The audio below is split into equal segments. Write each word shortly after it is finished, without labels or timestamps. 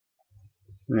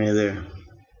Hey there.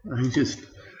 I just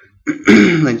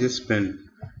I just spent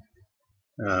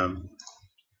a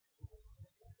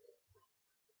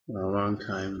long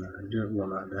time well,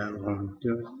 not that long,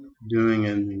 doing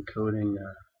and encoding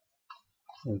a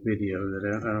video that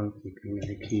I don't think I'm going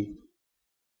to keep.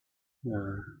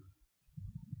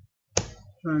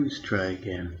 I'll just try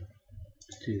again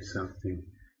to do something.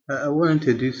 I wanted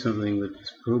to do something with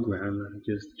this program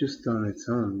just on its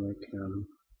own, like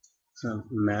some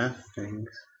math things,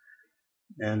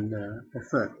 and I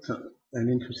thought an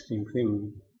interesting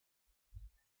thing.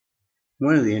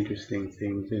 One of the interesting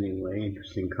things, anyway,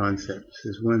 interesting concepts,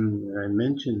 is one that I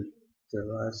mentioned the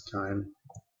last time,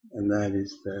 and that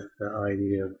is the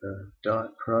idea of the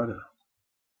dot product.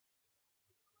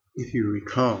 If you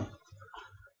recall,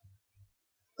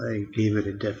 I gave it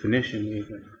a definition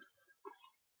even.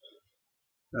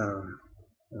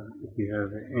 If you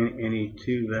have any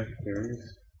two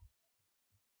vectors,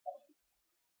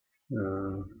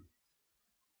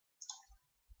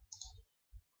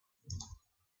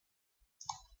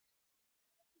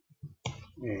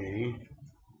 A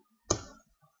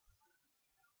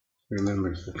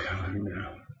remembers the color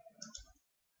now.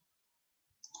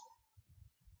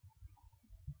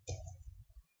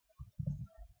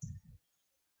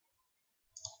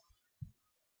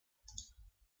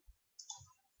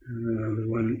 Another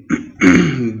one,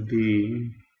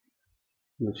 B,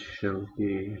 which shall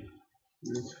be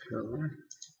this color.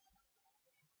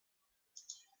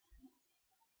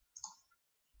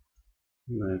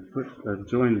 And I've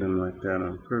joined them like that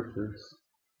on purpose.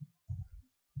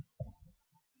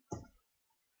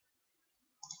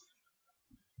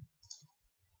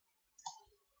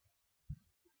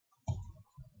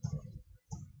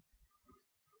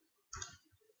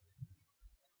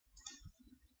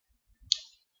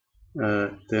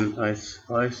 Then I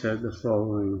said the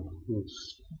following was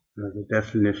the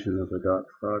definition of a dot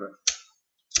product.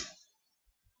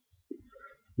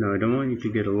 Now I don't want you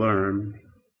to get alarmed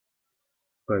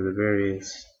by the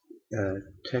various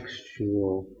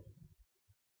textual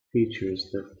features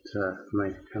that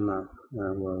might come up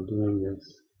while doing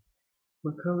this.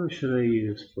 What color should I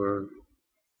use for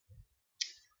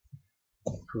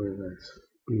this?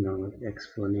 Like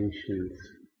explanations.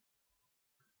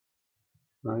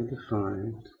 I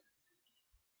defined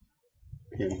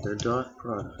the dot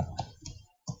product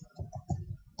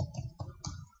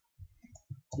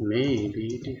may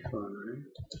be defined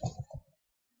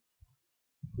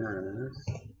as,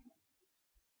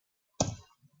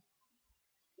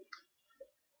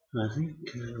 I think,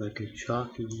 like a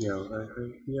chalky yellow,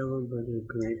 yellow but a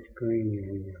grainy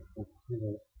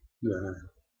yellow.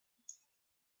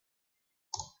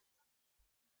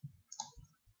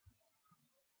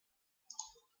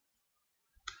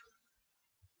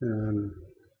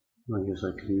 I guess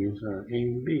I can use A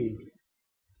and B.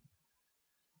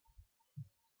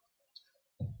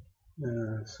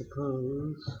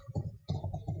 Suppose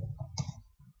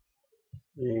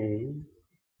A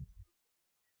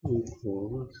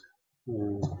equals,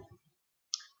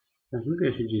 I think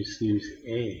I should just use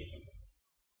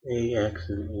AX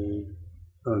and A.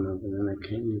 Oh no, but then I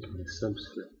can't use my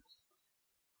subscript.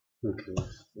 Okay,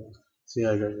 see, I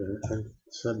got a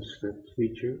subscript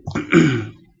feature.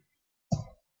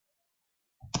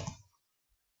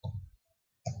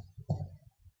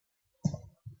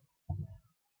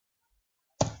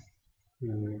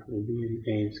 And it will be in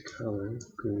A's color,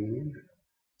 green.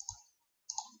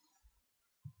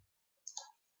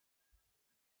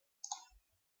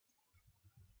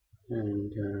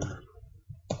 And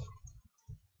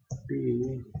B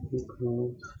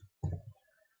equals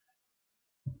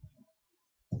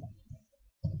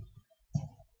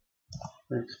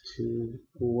X2,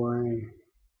 Y2.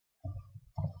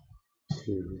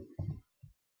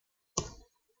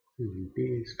 And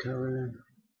B's color,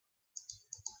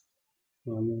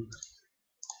 almost.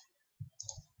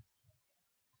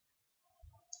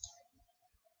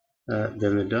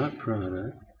 Then the dot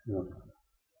product,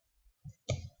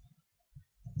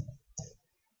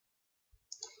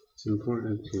 it's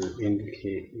important to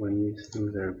indicate when these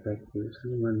things are vectors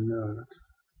and when not.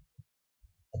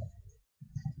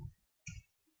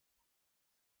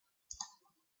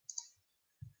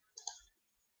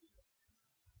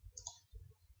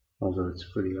 Although it's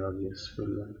pretty obvious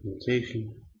from the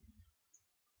notation.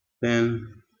 Then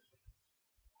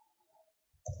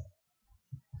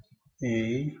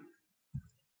A,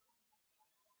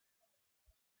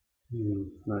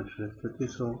 not sure, but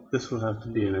this will have to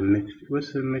be in a mixture.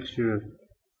 What's a mixture of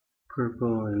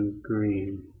purple and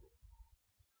green?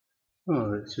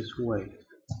 Oh, it's just white.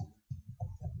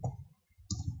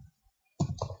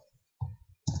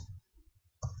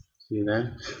 See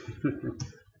that?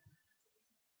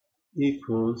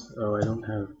 equals, oh, I don't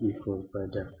have equals by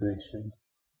definition.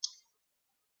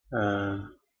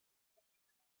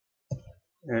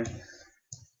 X,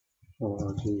 oh,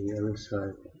 I'll do the other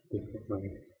side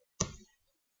differently.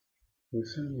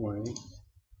 This and white.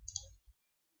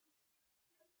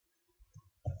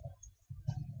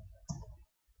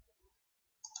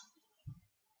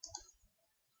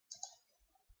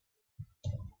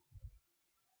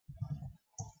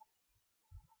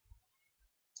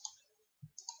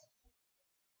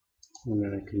 And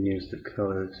then I can use the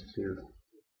colors to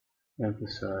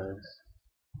emphasize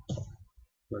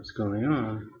what's going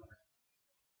on.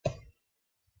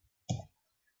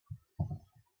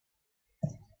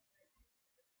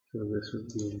 So this would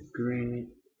be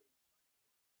green.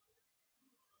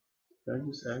 Did I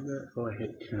just add that? Oh, I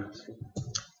hit cancel.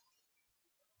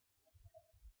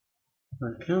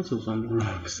 My cancel's on the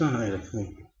wrong side, I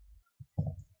think.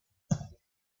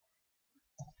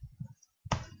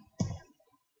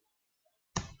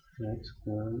 Next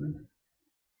one.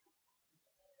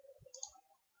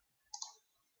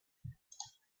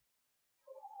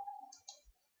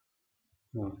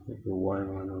 I'll put the white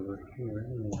one over here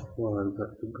while I've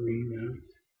got the green out.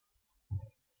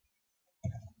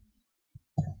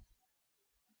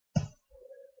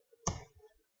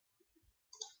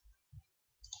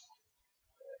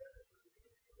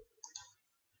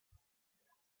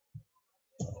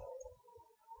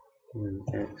 And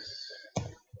X2,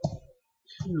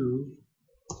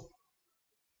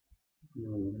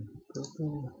 and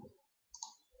purple,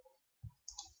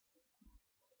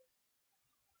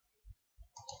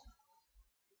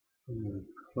 and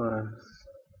plus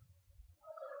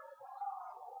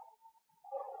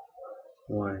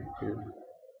Y2.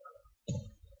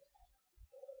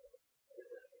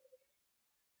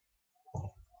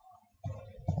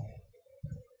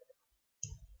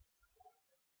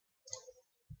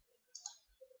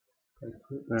 I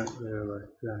put that there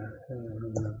like that, and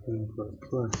I'm going to put a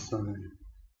plus sign.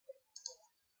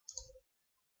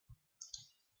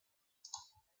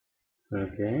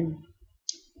 Okay,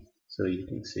 so you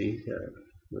can see that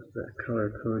with that color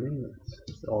coding,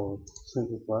 it's all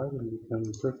simplified and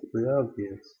becomes perfectly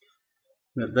obvious.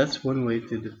 Now that's one way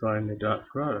to define the dot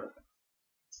product.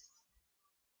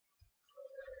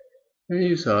 And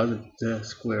you saw that the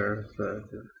square of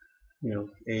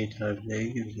a times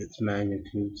a gives its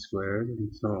magnitude squared and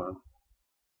so on.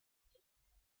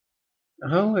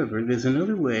 However, there's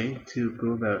another way to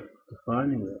go about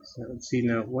defining this. See,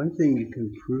 now one thing you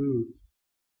can prove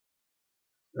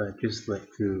just like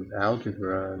through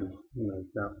algebra and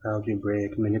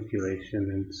algebraic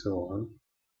manipulation and so on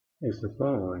is the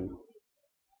following: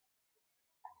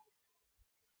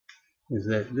 is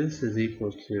that this is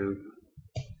equal to,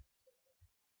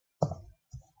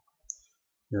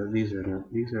 these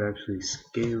are actually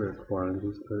scalar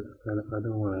quantities, but I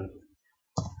don't want to.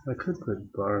 I could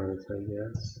put bars, I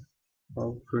guess.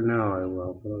 Well, for now I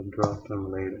will, but I'll drop them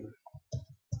later.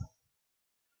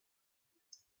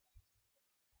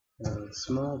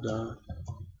 Small dot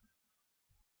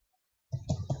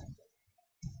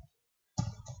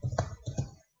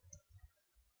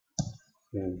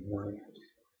and white.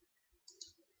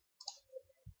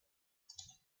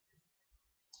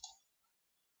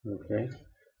 Okay.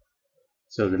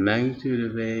 So the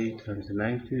magnitude of A times the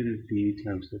magnitude of B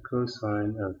times the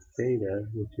cosine of theta,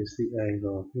 which is the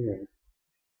angle here.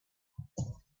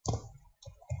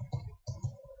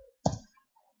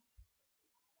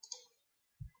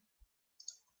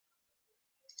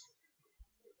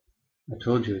 I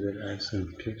told you that I have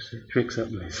some tricks up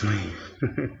my sleeve.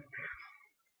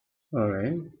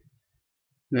 Alright.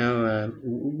 Now,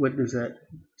 what does that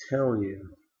tell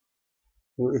you?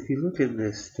 Well, if you look at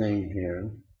this thing here,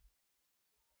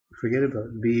 forget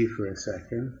about B for a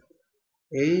second.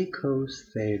 A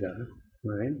cos theta,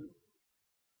 right,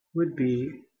 would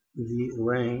be the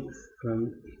length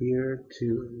from here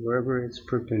to wherever it's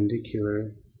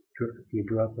perpendicular. You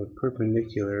drop a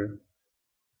perpendicular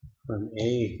from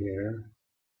A here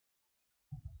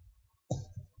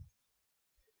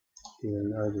to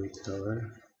an ugly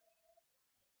color.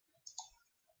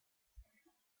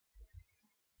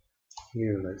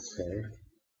 Here, let's say.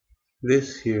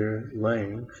 This here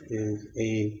length is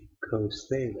A cos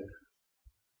theta.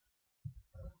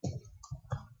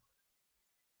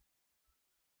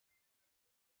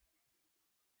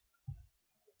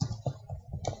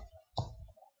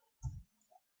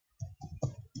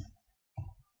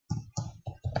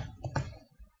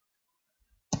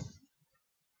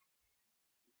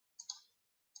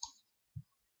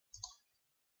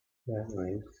 That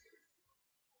length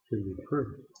should be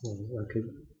perfect. Well, I could,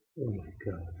 oh my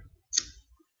god.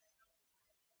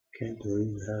 can't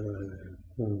delete that.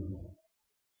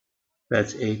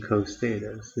 That's A cos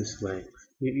theta, is this length.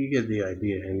 You get the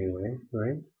idea anyway,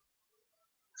 right?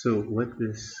 So what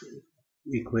this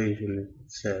equation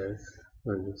says,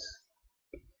 or this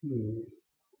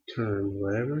term,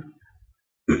 whatever,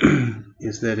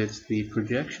 is that it's the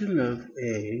projection of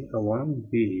A along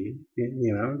B, the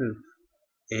amount of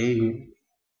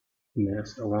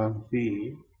A-ness along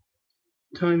B,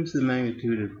 times the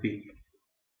magnitude of B.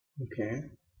 Okay?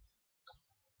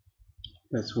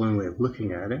 That's one way of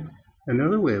looking at it.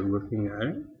 Another way of looking at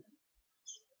it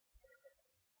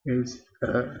is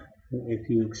if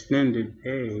you extended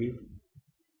A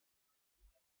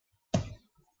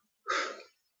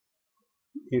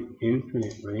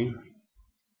infinitely,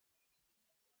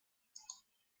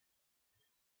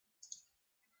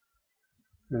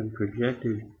 and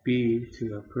projected B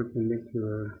to a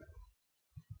perpendicular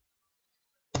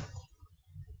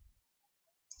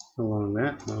along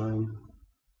that line,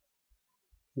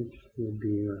 which would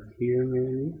be here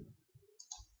maybe.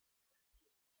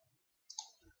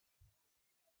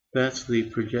 That's the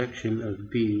projection of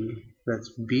B. That's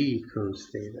B cos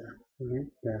theta, right?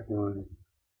 That line.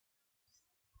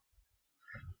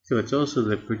 So it's also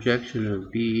the projection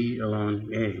of B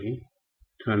along A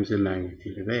times the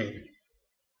magnitude of A.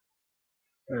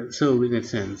 So in a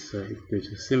sense, there's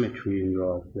a symmetry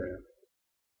involved there.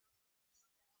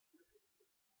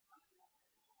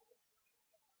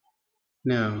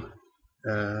 Now,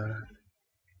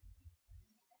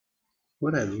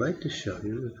 what I'd like to show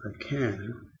you, if I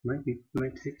can, might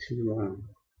take too long,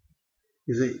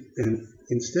 is that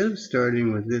instead of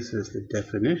starting with this as the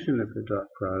definition of the dot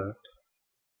product,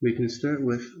 we can start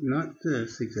with not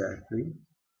this exactly,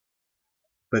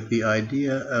 but the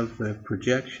idea of the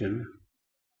projection,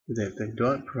 that the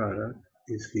dot product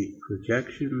is the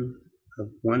projection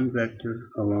of one vector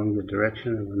along the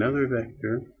direction of another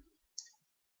vector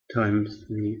times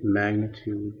the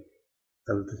magnitude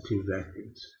of the two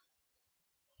vectors.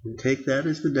 We take that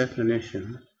as the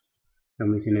definition,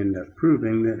 and we can end up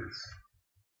proving this.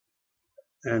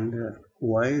 And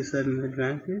why is that an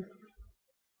advantage?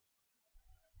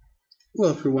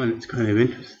 Well, for one, it's kind of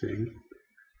interesting.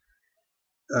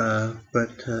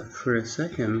 But for a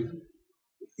second,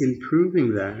 in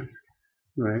proving that,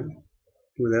 right,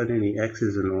 without any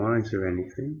x's and y's or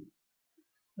anything,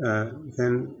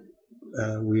 then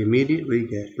we immediately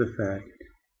get the fact,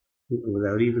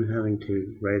 without even having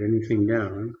to write anything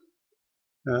down,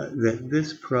 that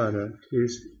this product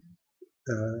is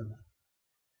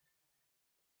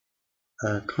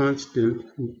constant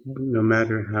no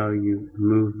matter how you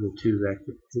move the two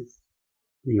vectors,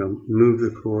 move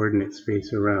the coordinate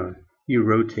space around. You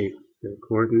rotate the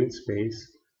coordinate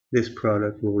space, this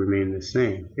product will remain the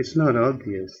same. It's not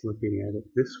obvious looking at it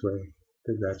this way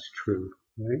that that's true,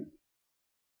 right?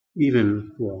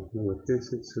 Even, well, with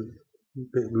this it's a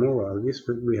bit more obvious,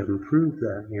 but we haven't proved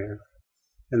that yet.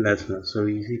 And that's not so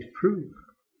easy to prove.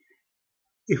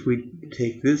 If we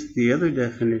take this, the other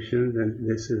definition, then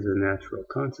this is a natural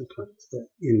consequence. That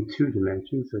in two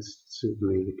dimensions, that's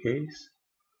certainly the case.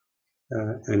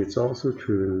 And it's also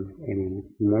true in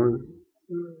a more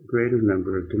greater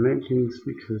number of dimensions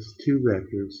because two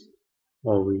vectors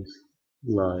always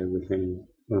lie within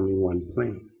only one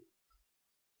plane.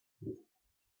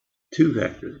 Two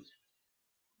vectors.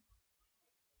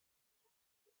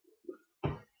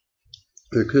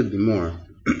 There could be more.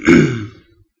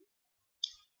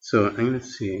 So I'm going to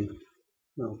see,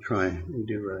 I'll try and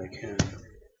do what I can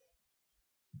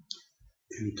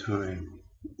in time.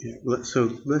 Yeah,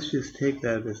 so let's just take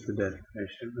that as the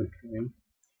definition, okay?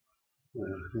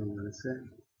 Hang on a sec.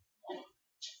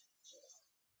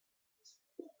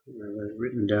 I have it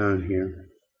written down here.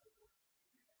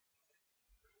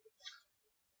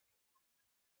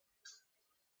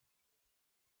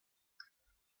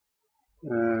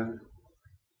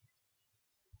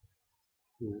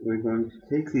 We're going to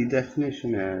take the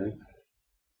definition as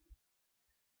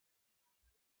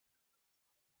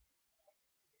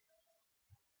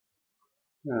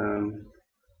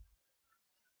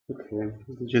okay,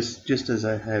 just as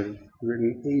I have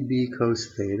written AB cos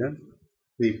theta,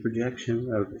 the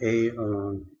projection of A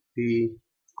along B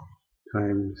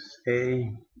times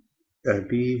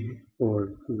B,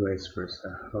 or vice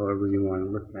versa, however you want to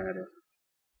look at it.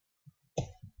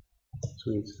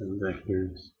 So it's some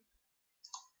vectors.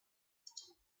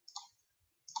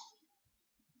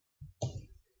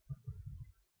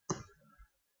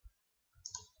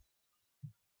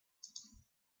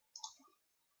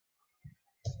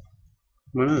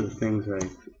 One of the things I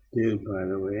did, by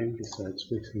the way, besides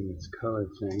fixing this color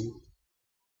thing,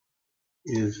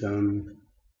 is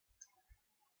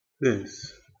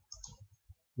this.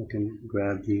 I can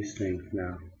grab these things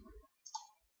now.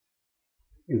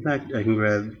 In fact, I can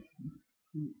grab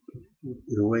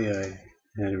the way I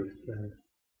had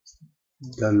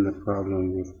done the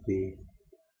problem with the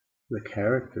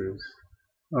characters.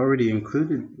 Already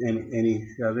included any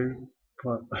other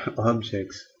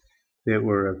objects that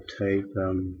were of type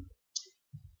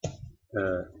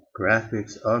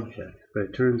graphics object, but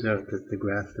it turns out that the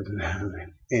graph doesn't have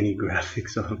any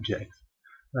graphics objects.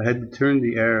 I had to turn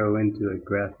the arrow into a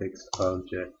graphics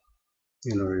object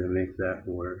in order to make that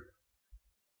work.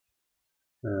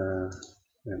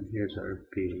 And here's our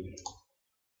B.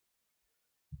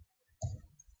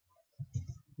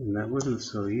 And that wasn't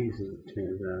so easy, it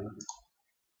turns out.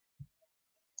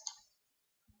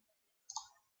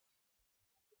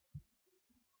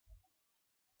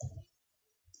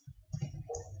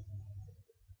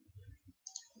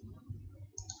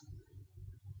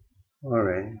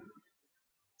 Alright.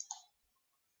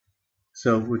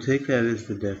 So we'll take that as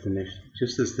the definition,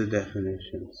 just as the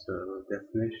definition. So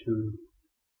definition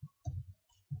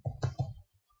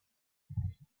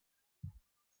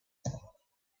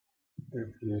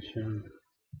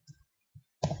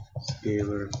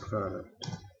scalar product.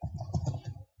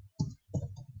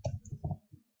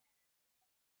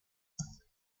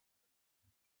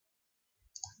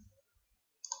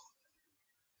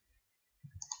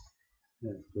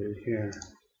 Let's put it here.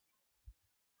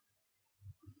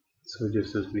 So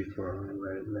just as before, I'll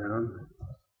write it down.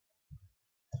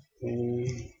 A,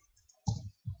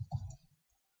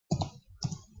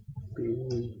 B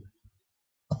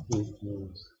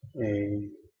equals A,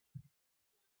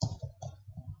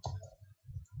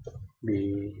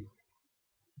 B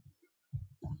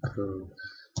cos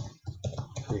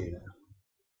theta.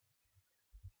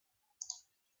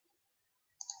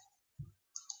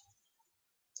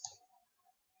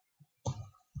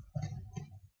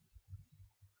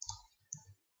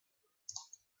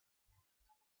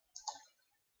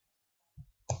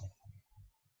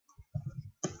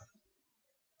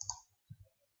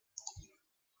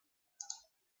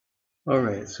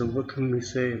 Alright, so what can we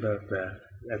say about that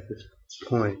at this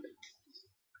point?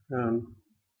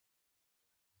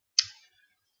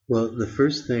 Well, the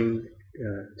first thing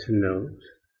to note,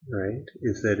 right,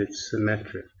 is that it's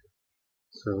symmetric.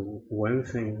 So one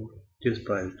thing, just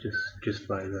by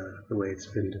the way it's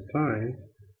been defined,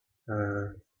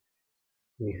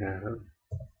 we have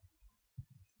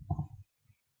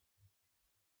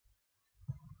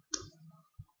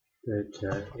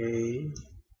that A,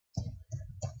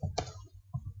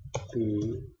 B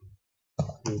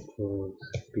equals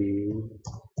B,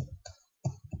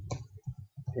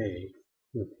 A.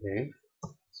 Okay,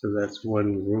 so that's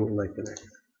one rule, like an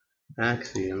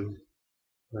axiom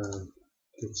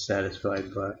that's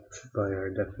satisfied by our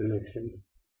definition.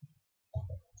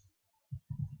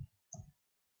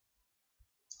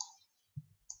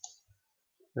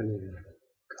 I need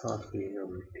a coffee or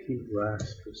repeat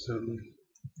last or something.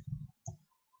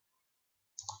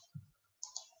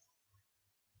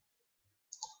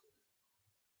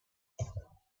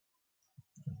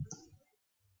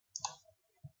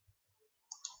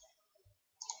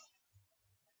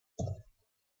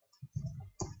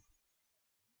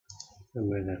 I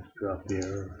might have to drop the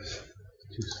arrows.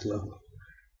 It's too slow.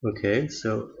 Okay,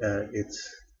 so it's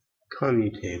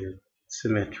commutative,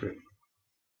 symmetric.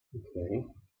 Okay.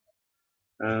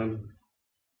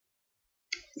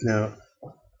 Now,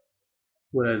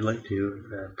 what I'd like to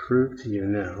prove to you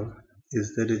now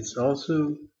is that it's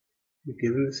also,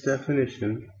 given this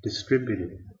definition,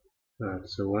 distributed.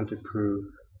 So I want to prove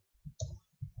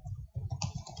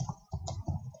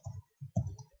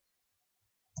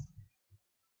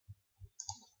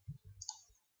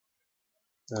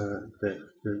that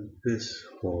this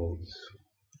holds.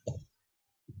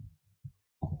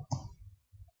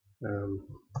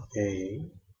 A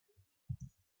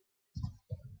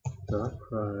dot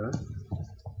product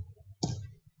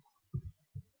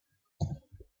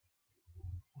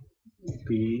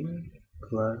B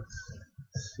plus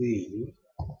C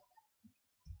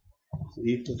is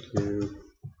equal to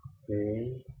A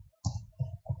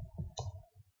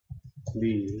B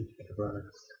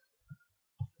plus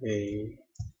A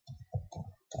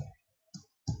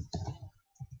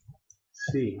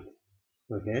C.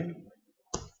 Okay.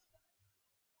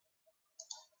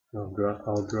 I'll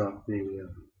drop the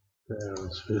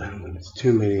arrows for that one. It's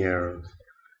too many arrows.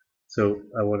 So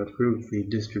I want to prove the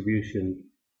distribution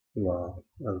law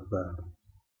of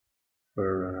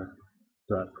for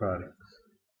dot products.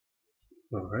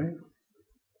 All right.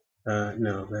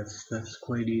 No, that's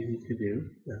quite easy to do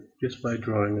just by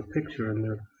drawing a picture in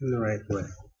the right way.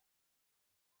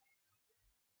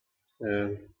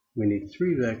 we need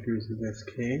 3 vectors in this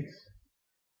case.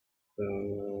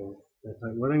 So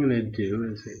what I'm going to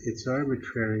do is, it's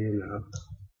arbitrary enough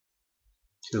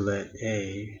to let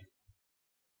A,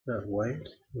 white,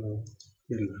 well,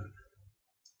 good enough.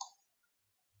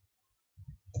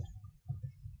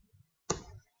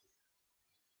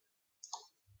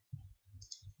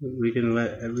 We can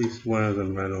let at least one of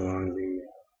them run along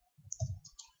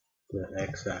the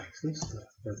x-axis.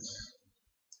 That's,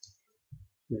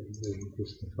 we can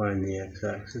just define the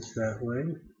x-axis that way.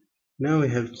 Now we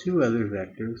have 2 other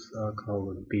vectors. I'll call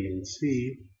them B and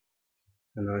C,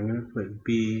 and I'm going to put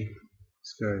B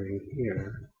starting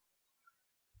here,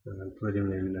 and I'll put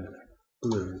him in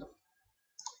blue.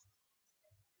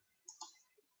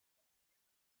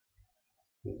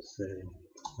 Let's say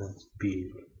that's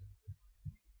B.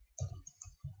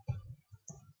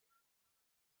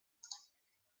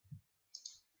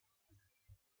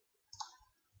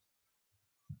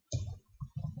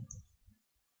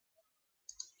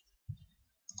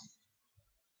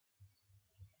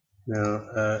 Now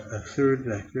a third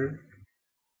vector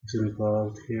is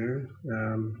involved here.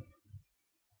 I'm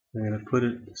going to put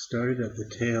it started at the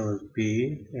tail of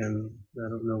B, and I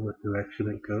don't know what direction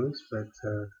it goes, but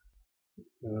I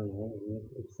don't know,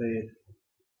 let's say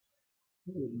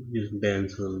it just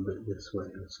bends a little bit this way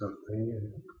or something,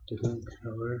 and different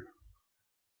color,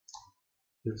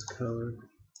 this color.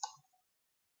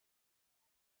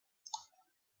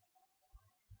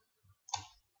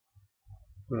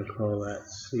 I'll call that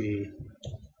C.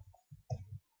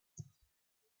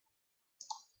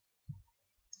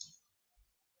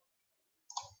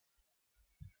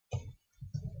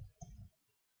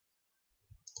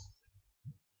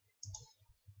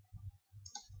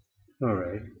 All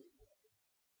right.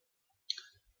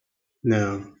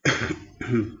 Now,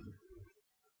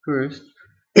 first,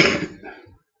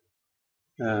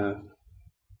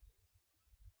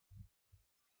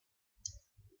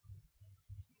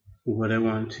 what I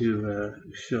want to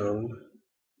show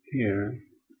here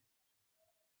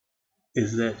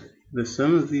is that the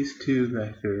sum of these 2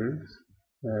 vectors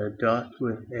dot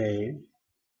with A,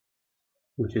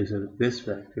 which is this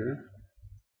vector,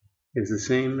 is the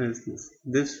same as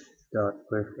this dot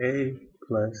with A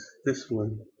plus this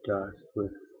one dot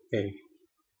with A.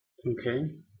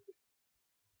 Okay?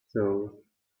 So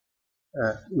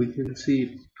we can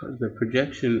see the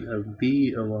projection of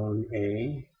B along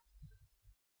A,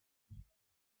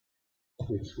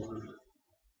 this one,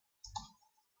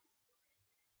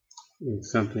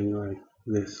 is something like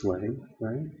this way,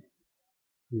 right?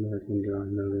 And I can draw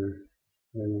another,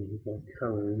 I don't know that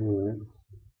color anyway.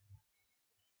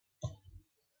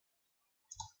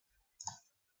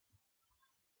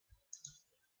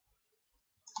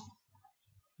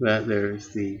 That there's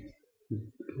the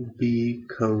B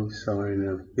cosine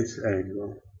of this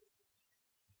angle.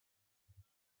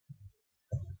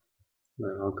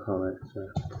 I'll call it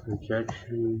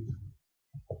projection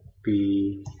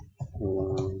B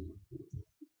along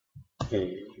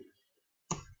A.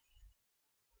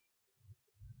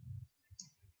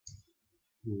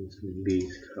 This is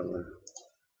B's color.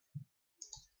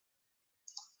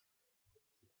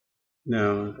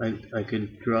 Now I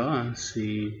could draw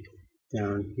C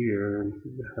down here and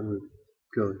have it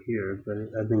go here, but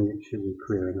I think it should be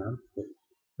clear enough. But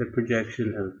the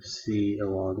projection of C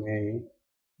along A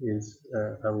is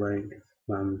a length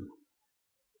from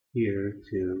here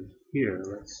to here,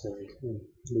 let's say.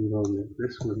 We will make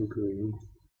this one green.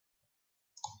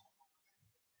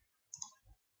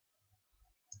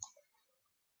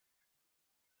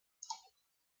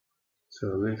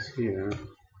 So this here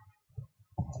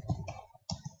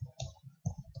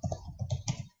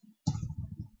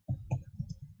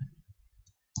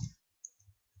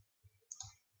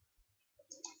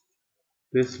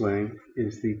this length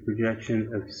is the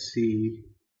projection of C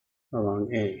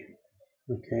along A.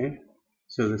 Okay?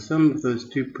 So the sum of those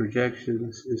 2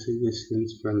 projections is the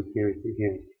distance from here to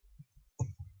here.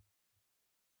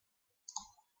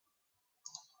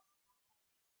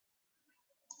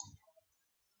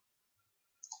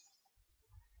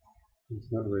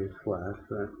 It's not very flat,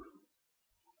 but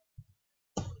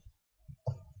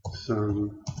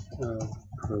sum of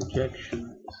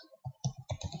projections.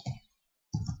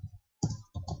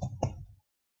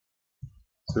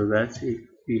 So that's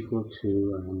equal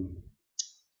to,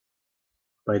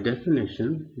 by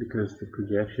definition, because the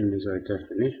projection is our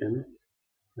definition,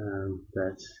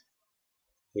 that's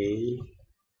A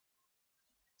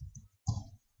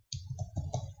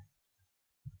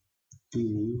B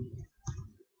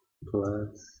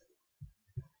plus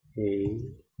A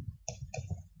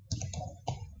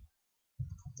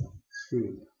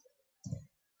C.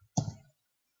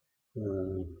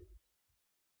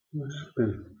 What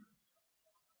happened?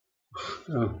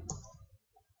 Oh,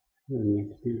 I need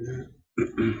to do that.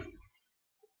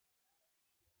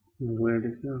 Where'd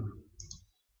it go?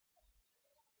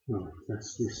 Oh,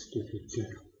 that's this stupid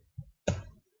thing.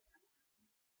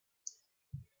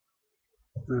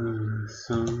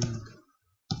 Sum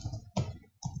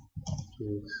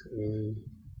is a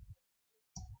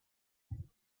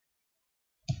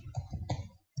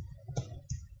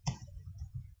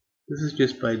this is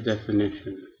just by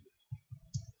definition.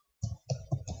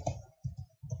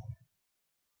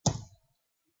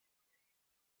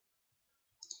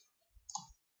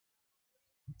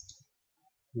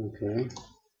 Okay.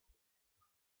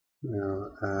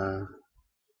 Now,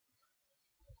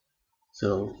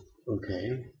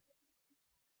 okay.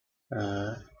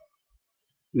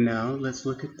 Now let's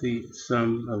look at the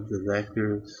sum of the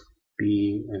vectors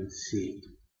b and c.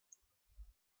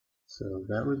 So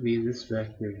that would be this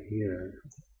vector here,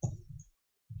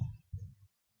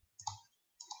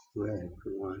 red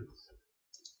for once.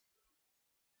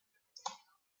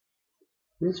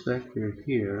 This vector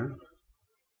here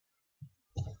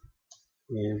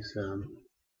is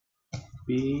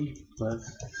b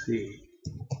plus c.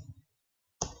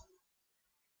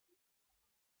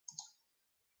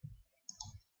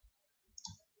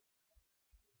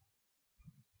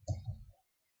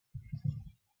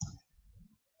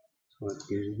 So I want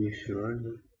you to be sure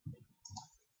that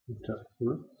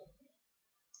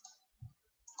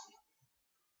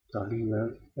talking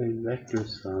about a vector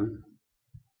sum,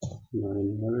 not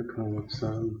another kind of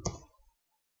sum.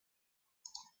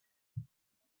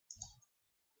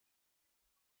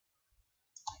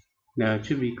 Now it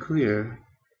should be clear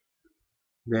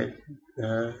that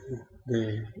the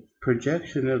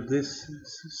projection of this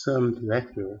summed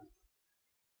vector,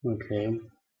 okay,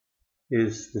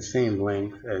 is the same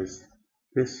length as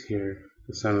this here,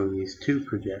 the sum of these two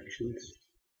projections.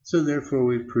 So therefore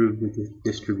we proved the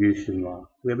distribution law.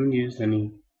 We haven't used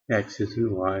any x's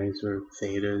and y's or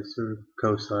thetas or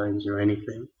cosines or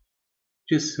anything.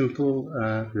 Just simple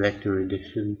vector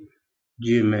addition,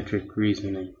 geometric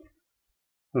reasoning.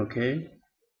 Okay?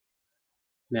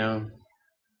 Now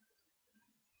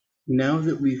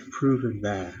that we've proven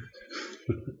that,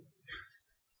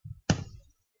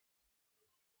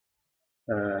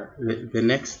 the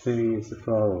next thing is the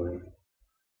following.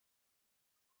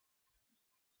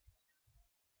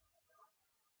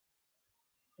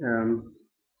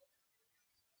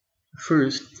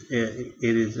 First, it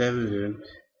is evident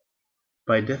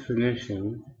by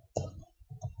definition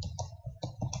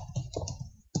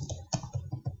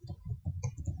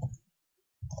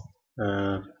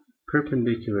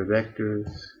perpendicular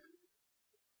vectors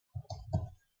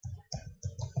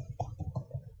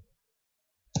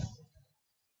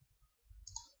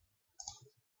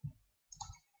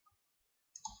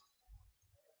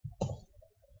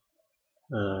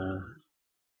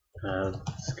have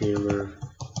scalar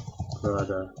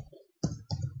product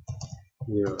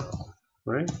 0,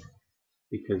 right?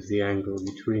 Because the angle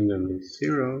between them is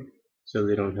 0, so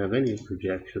they don't have any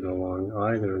projection along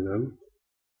either of them.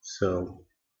 So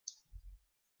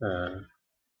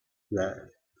that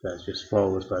just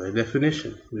follows by the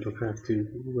definition. We don't have to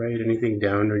write anything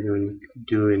down or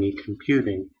do any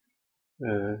computing.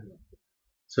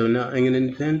 So now I'm going to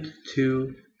invent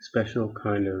two special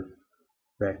kind of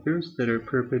vectors that are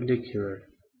perpendicular.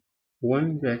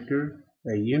 One vector,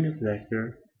 a unit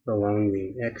vector, along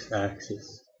the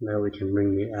x-axis. Now we can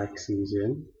bring the axes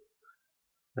in.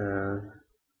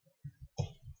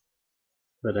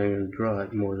 But I'm going to draw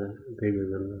it bigger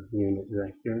than the unit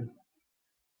vector.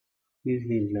 These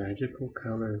need magical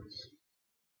colors.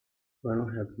 I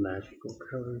don't have magical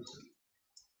colors.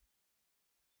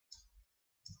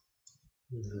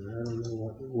 I don't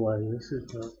know why this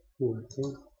is not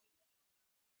working.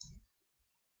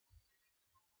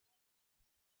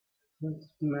 What's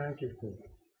magical?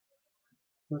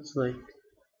 What's like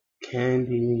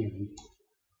candy and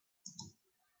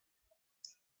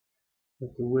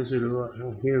like the Wizard of Oz?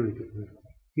 Oh, here we go.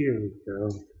 Here we go.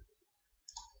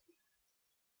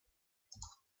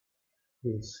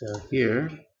 So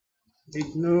here,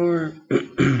 ignore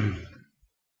there's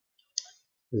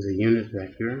a unit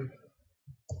vector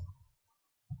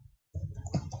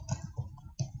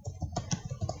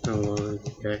along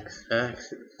the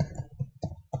x-axis.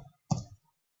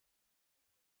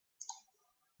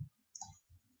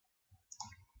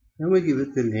 And we give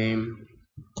it the name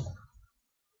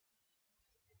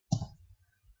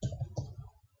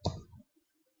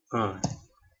I.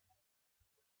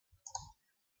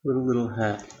 With a little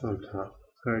hat on top.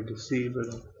 It's hard to see, but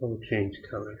I'll change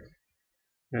color.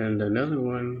 And another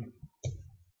one,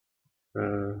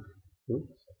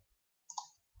 oops,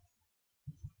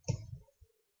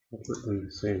 I'll put them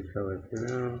the same color for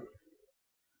now.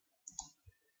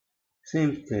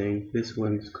 Same thing, this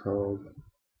one's called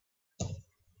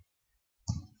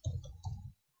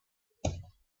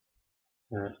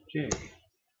J.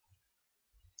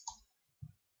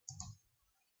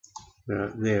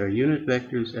 They are unit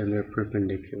vectors and they're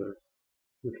perpendicular.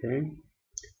 Okay?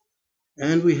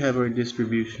 And we have our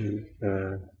distribution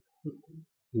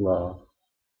law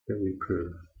that we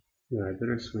prove. Now I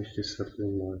better switch to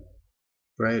something more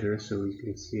brighter so we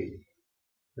can see.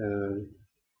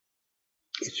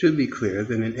 It should be clear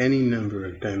that in any number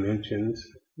of dimensions,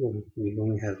 we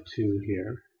only have 2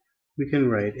 here, we can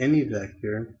write any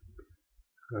vector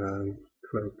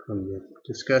from the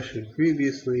discussion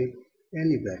previously,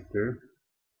 any vector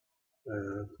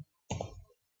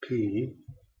P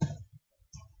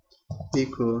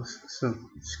equals some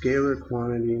scalar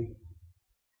quantity,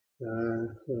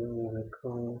 what do I want to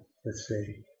call it? Let's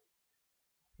say,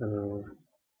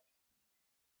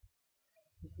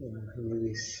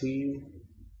 maybe C.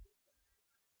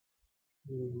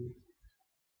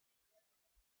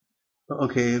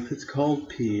 Okay, if it's called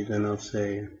P, then I'll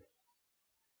say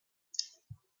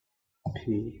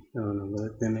P. Oh no,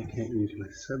 but then I can't use my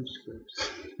subscripts.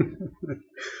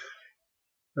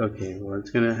 Okay, well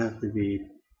it's going to have to be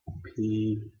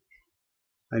P.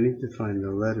 I need to find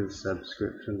the letter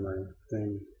subscript in my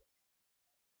thing.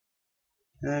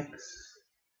 X.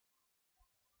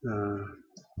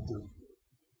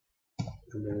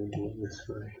 I better do it this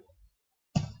way.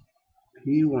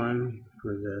 P1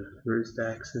 for the first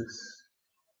axis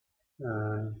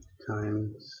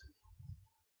times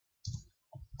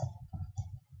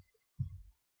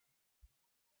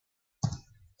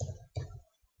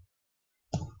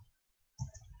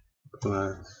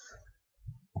plus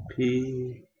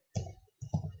P2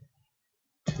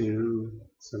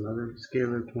 some other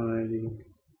scalar quantity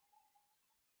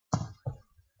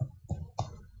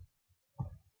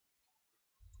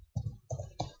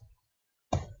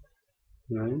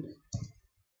right?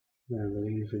 Now I'm going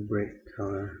to use a break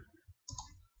color.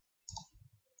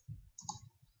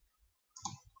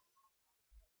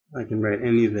 I can write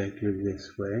any vector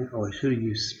this way. Oh, I should have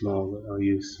used small. I'll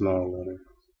use small letter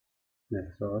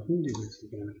next. So I can do this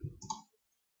again.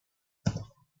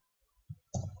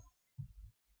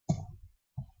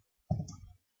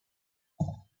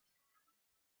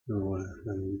 Oh,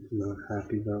 I'm not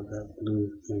happy about that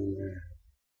blue thing there.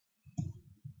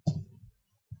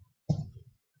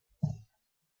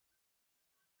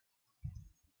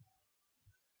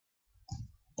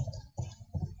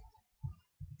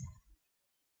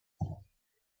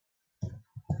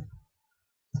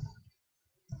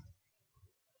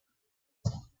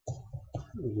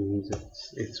 It means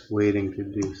it's waiting to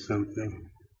do something.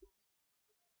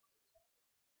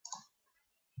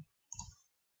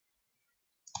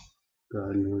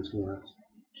 God knows what.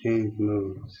 Change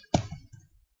modes.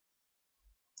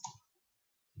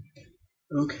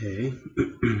 Okay,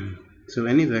 so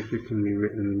any vector can be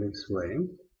written this way.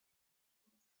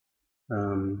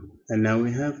 And now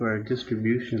we have our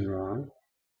distribution law,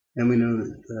 and we know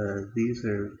that these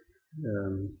are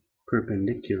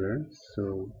perpendicular,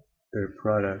 so their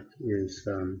product is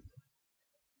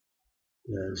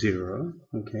 0,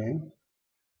 okay?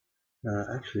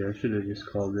 Actually, I should have just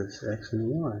called this x and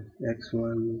y.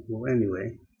 x1, well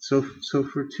anyway. So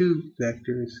for 2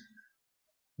 vectors,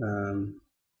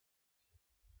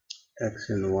 x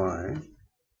and y,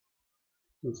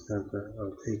 let's have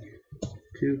I'll take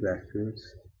 2 vectors,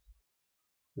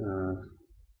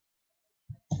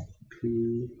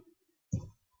 P,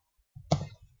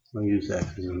 I'll use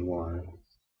x and y,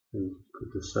 and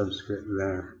put the subscript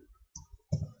there.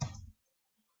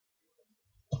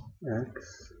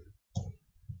 X,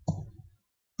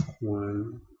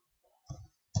 1,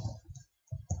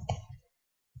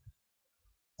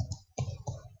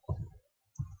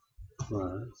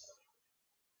 plus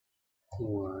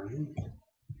y,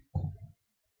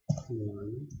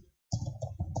 1,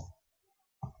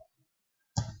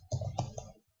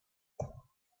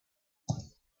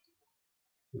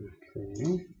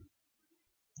 okay,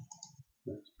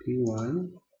 that's P1,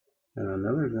 and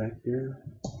another vector,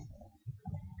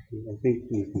 I think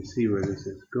you can see where this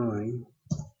is going.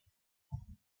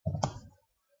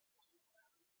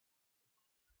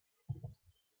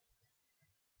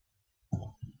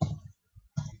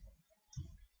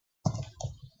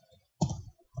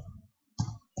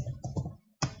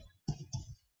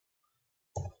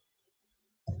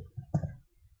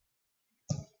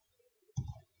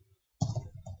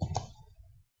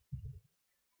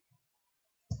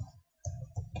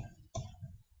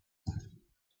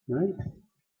 Right?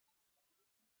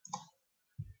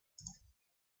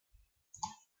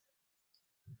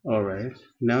 Alright,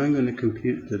 now I'm going to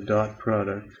compute the dot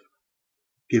product.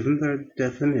 Given their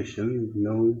definition,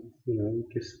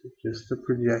 just the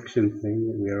projection thing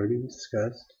that we already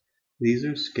discussed, these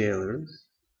are scalars.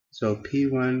 So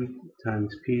P1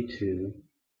 times P2,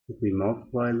 if we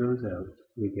multiply those out,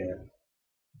 we get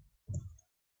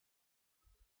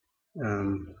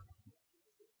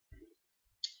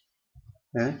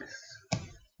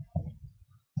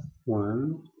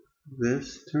x1,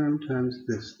 this term times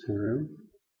this term,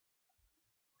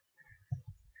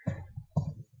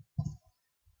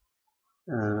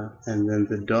 and then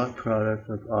the dot product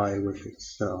of I with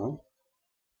itself.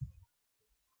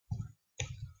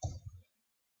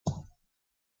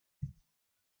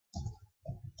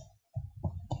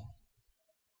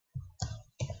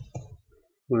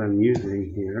 What I'm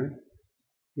using here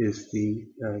is the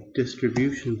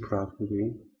distribution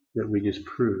property that we just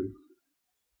proved.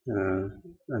 I'm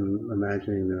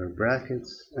imagining there are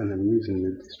brackets, and I'm using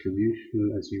the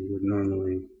distribution as you would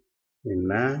normally in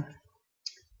math.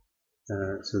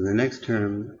 So the next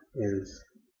term is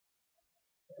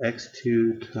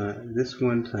x2 times this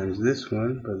one times this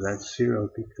one, but that's 0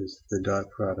 because the dot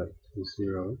product is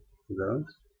 0 for those.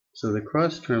 So the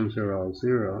cross terms are all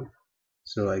 0.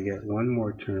 So I get one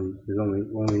more term. There's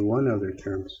only one other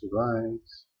term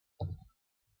survives.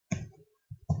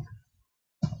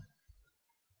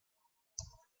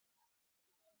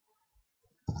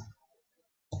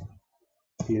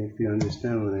 If you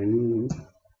understand what I mean.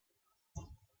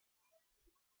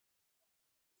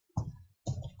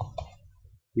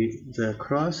 The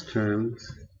cross terms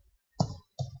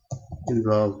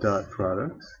involve dot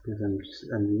products because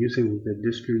I'm using the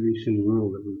distribution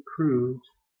rule that we proved,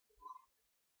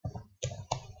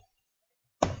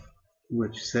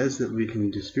 which says that we can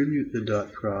distribute the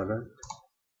dot product,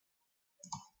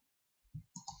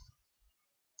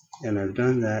 and I've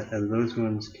done that, and those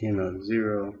ones came out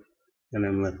 0, and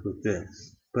I'm left with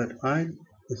this. But I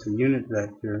is a unit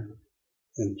vector,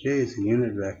 and j is a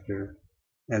unit vector,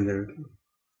 and they're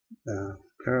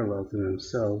parallel to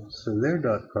themselves, so their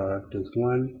dot product is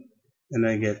 1, and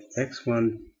I get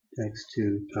x1,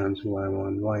 x2 times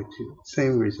y1, y2.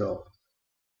 Same result.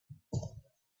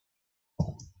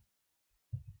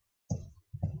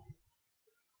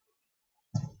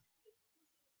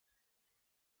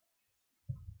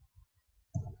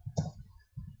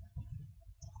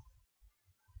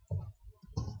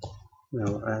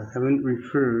 Now, I haven't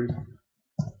referred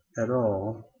at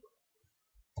all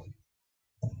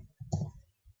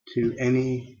to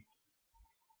any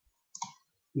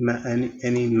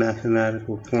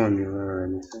mathematical formula or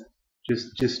anything.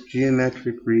 Just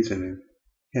geometric reasoning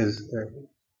has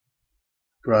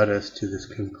brought us to this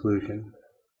conclusion.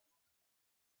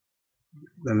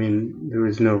 I mean, there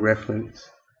was no reference.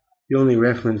 The only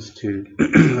reference to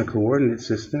a coordinate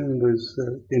system was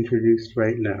introduced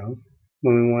right now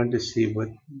when we wanted to see what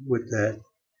that,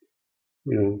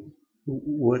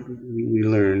 what we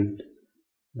learned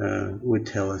would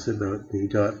tell us about the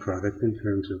dot product in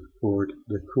terms of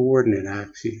the coordinate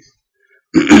axes.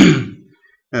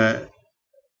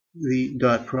 The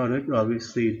dot product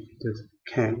obviously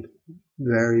can't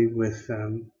vary with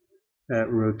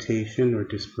rotation or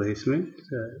displacement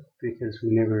because we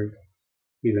never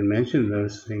even mentioned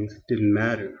those things. It didn't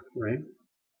matter, right?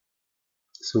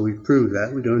 So we proved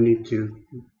that. We don't need to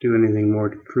do anything more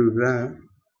to prove that.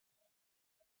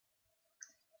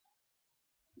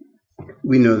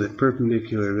 We know that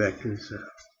perpendicular vectors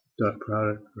dot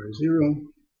product are 0,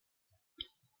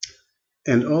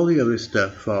 and all the other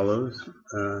stuff follows,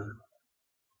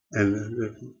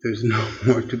 and there's no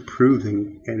more to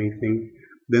proving anything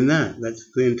than that.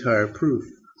 That's the entire proof.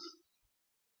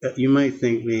 You might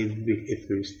think maybe if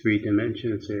there's 3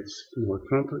 dimensions it's more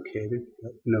complicated,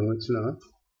 but no, it's not.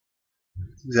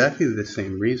 It's exactly the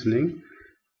same reasoning.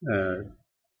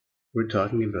 We're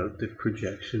talking about the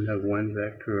projection of one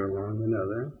vector along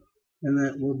another, and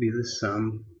that will be the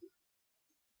sum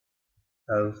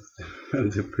of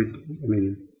the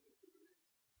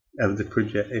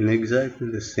project in exactly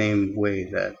the same way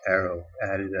that arrow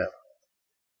added up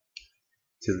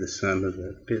to the sum of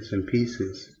the bits and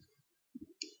pieces.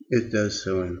 It does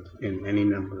so in any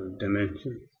number of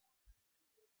dimensions.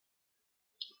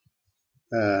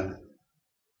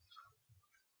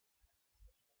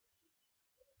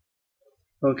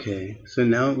 Okay, so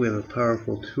now we have a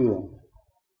powerful tool,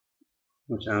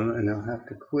 which I now have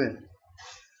to quit.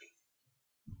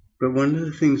 But one of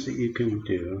the things that you can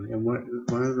do, and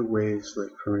one of the ways, like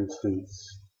for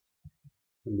instance,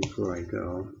 before I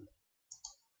go,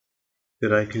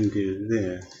 that I can do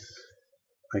this,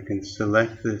 I can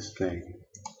select this thing.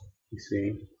 You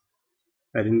see,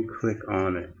 I didn't click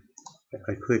on it. if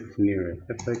I click near it.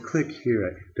 If I click here,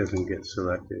 it doesn't get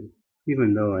selected,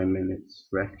 even though I'm in its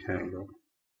rectangle.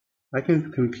 I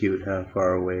can compute how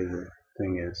far away the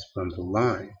thing is from the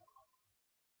line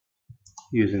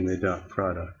using the dot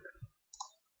product.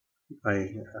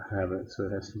 I have it, so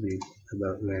it has to be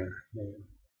about there,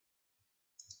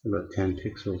 about 10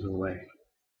 pixels away.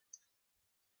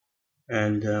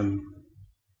 And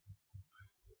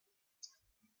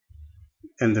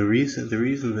the reason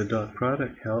the dot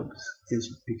product helps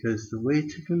is because the way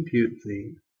to compute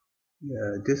the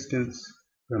distance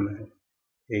from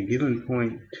a given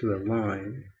point to a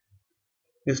line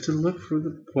is to look for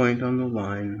the point on the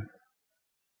line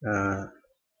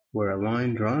where a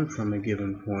line drawn from a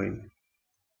given point,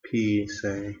 P,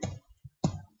 say,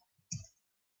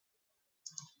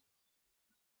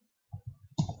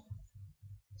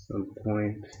 some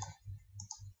point.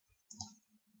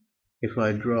 If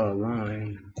I draw a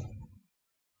line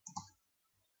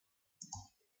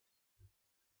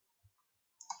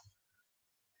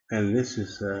and this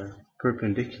is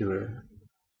perpendicular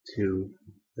to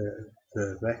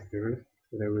the vector,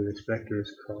 whatever this vector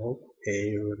is called,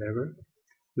 A or whatever,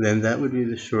 then that would be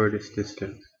the shortest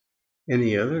distance.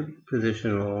 Any other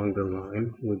position along the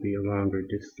line would be a longer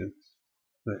distance.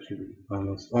 That should be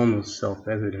almost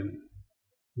self-evident.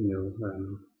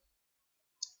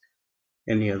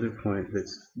 Any other point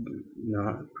that's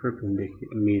not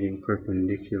meeting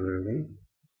perpendicularly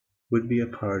would be a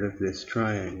part of this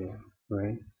triangle,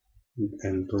 right?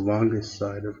 And the longest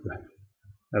side of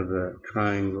a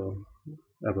triangle,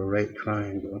 of a right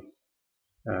triangle,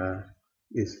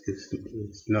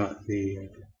 is not the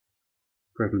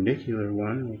perpendicular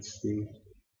one. It's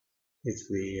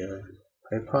the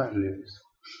hypotenuse.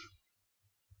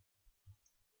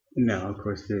 Now, of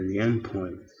course, there are the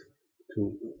endpoints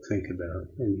to think about,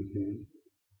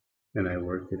 and I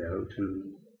worked it out,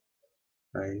 and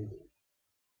I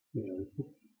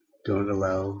don't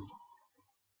allow.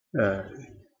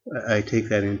 I take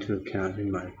that into account in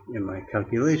my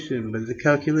calculation, but the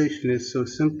calculation is so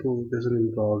simple; it doesn't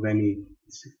involve any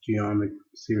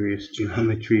serious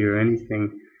geometry or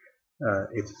anything.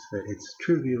 It's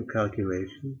trivial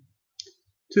calculation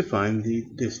to find the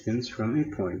distance from a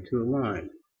point to a line.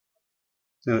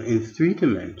 Now, in 3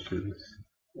 dimensions,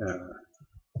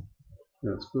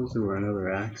 suppose there were another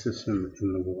axis in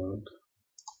the world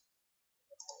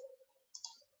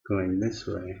going this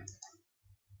way,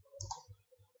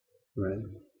 right?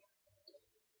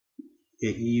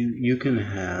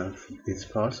 It's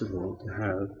possible to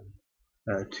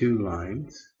have 2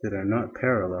 lines that are not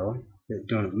parallel, that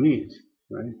don't meet,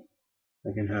 right?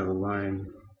 I can have a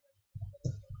line,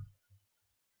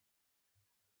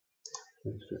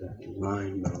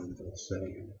 line mode, let's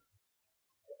say.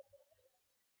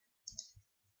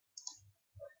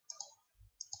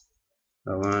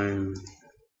 A line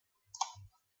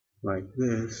like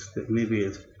this that maybe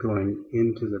is going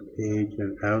into the page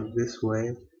and out this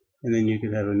way, and then you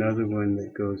could have another one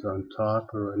that goes on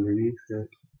top or underneath it,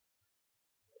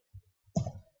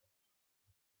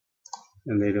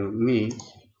 and they don't meet.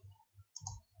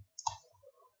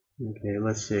 Okay,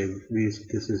 let's say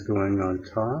this is going on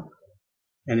top,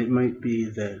 and it might be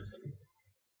that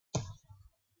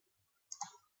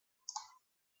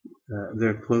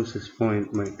their closest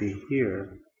point might be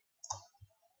here,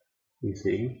 you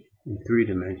see, in 3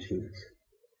 dimensions.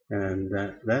 And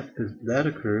that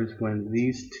occurs when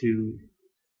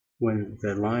when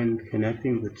the line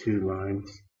connecting the 2 lines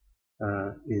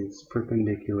is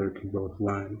perpendicular to both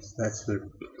lines. That's the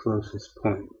closest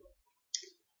point.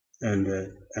 And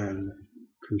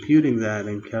computing that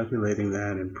and calculating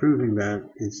that and proving that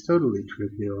is totally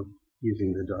trivial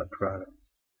using the dot product.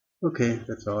 Okay,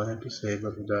 that's all I have to say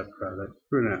about the dot product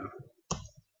for now.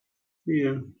 See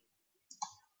ya.